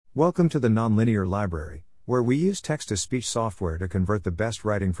Welcome to the Nonlinear Library, where we use text-to-speech software to convert the best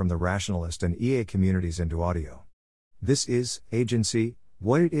writing from the Rationalist and EA communities into audio. This is Agency,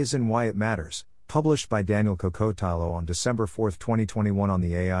 What It Is and Why It Matters, published by Daniel Kokotajlo on December 4, 2021 on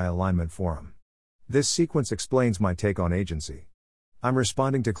the AI Alignment Forum. This sequence explains my take on agency. I'm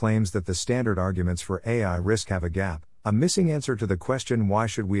responding to claims that the standard arguments for AI risk have a gap, a missing answer to the question why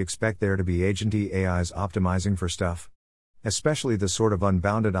should we expect there to be agenty AIs optimizing for stuff? Especially the sort of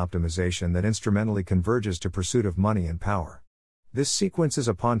unbounded optimization that instrumentally converges to pursuit of money and power. This sequence is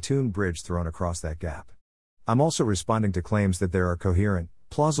a pontoon bridge thrown across that gap. I'm also responding to claims that there are coherent,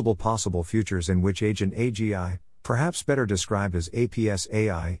 plausible possible futures in which agent AGI, perhaps better described as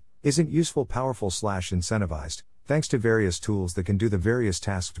APS-AI, isn't useful, powerful / incentivized, thanks to various tools that can do the various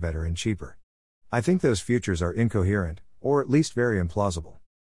tasks better and cheaper. I think those futures are incoherent, or at least very implausible.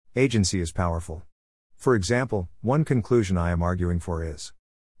 Agency is powerful. For example, one conclusion I am arguing for is,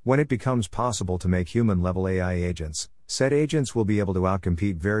 when it becomes possible to make human-level AI agents, said agents will be able to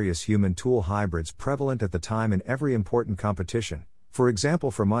outcompete various human tool hybrids prevalent at the time in every important competition, for example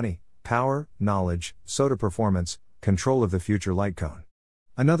for money, power, knowledge, SOTA performance, control of the future lightcone.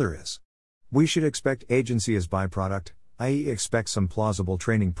 Another is, we should expect agency as byproduct, i.e. expect some plausible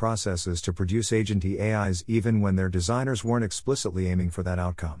training processes to produce agenty AIs even when their designers weren't explicitly aiming for that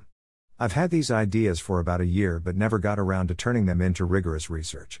outcome. I've had these ideas for about a year but never got around to turning them into rigorous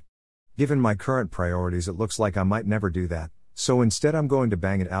research. Given my current priorities, it looks like I might never do that, so instead I'm going to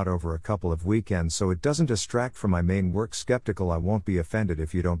bang it out over a couple of weekends so it doesn't distract from my main work. Skeptical, I won't be offended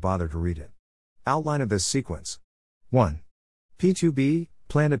if you don't bother to read it. Outline of this sequence. 1. P₂B,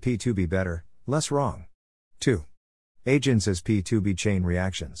 plan to P₂B better, LessWrong. 2. Agents as P₂B chain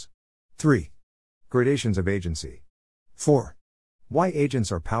reactions. 3. Gradations of agency. 4. Why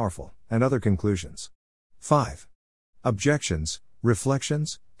agents are powerful, and other conclusions. 5. Objections,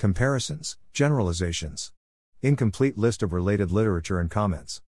 reflections, comparisons, generalizations. Incomplete list of related literature and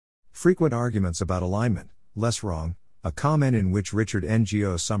comments. Frequent arguments about alignment, LessWrong, a comment in which Richard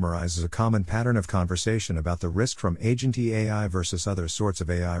Ngo summarizes a common pattern of conversation about the risk from agenty AI versus other sorts of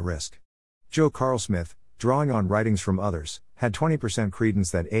AI risk. Joe Carlsmith, drawing on writings from others, had 20%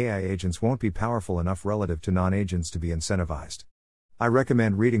 credence that AI agents won't be powerful enough relative to non-agents to be incentivized. I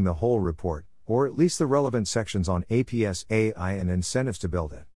recommend reading the whole report, or at least the relevant sections on APS-AI and incentives to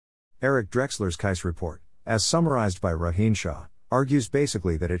build it. Eric Drexler's Case report, as summarized by Rohin Shah, argues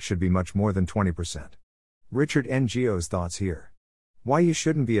basically that it should be much more than 20%. Richard Ngo's thoughts here. Why You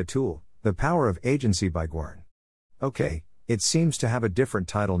Shouldn't Be a Tool, The Power of Agency by Gwern. Okay, it seems to have a different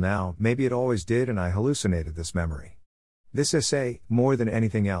title now, maybe it always did and I hallucinated this memory. This essay, more than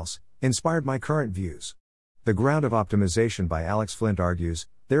anything else, inspired my current views. The Ground of Optimization by Alex Flint argues,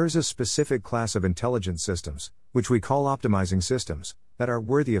 there is a specific class of intelligent systems, which we call optimizing systems, that are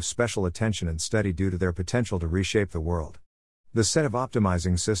worthy of special attention and study due to their potential to reshape the world. The set of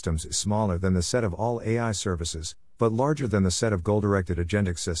optimizing systems is smaller than the set of all AI services, but larger than the set of goal-directed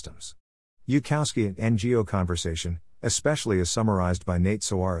agentic systems. Yudkowsky and Ngo conversation, especially as summarized by Nate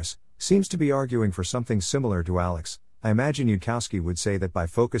Soares, seems to be arguing for something similar to Alex. I imagine Yudkowsky would say that by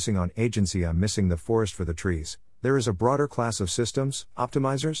focusing on agency I'm missing the forest for the trees. There is a broader class of systems,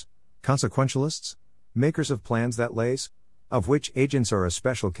 optimizers, consequentialists, makers-of-plans-that-lase, of which agents are a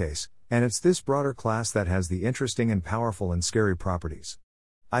special case, and it's this broader class that has the interesting and powerful and scary properties.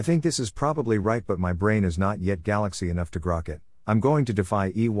 I think this is probably right, but my brain is not yet galaxy enough to grok it. I'm going to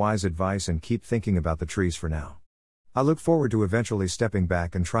defy EY's advice and keep thinking about the trees for now. I look forward to eventually stepping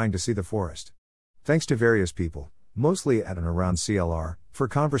back and trying to see the forest. Thanks to various people, mostly at and around CLR, for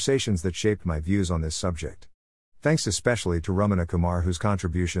conversations that shaped my views on this subject. Thanks especially to Ramana Kumar, whose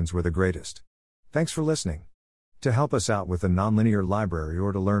contributions were the greatest. Thanks for listening. To help us out with the Nonlinear Library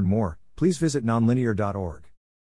or to learn more, please visit nonlinear.org.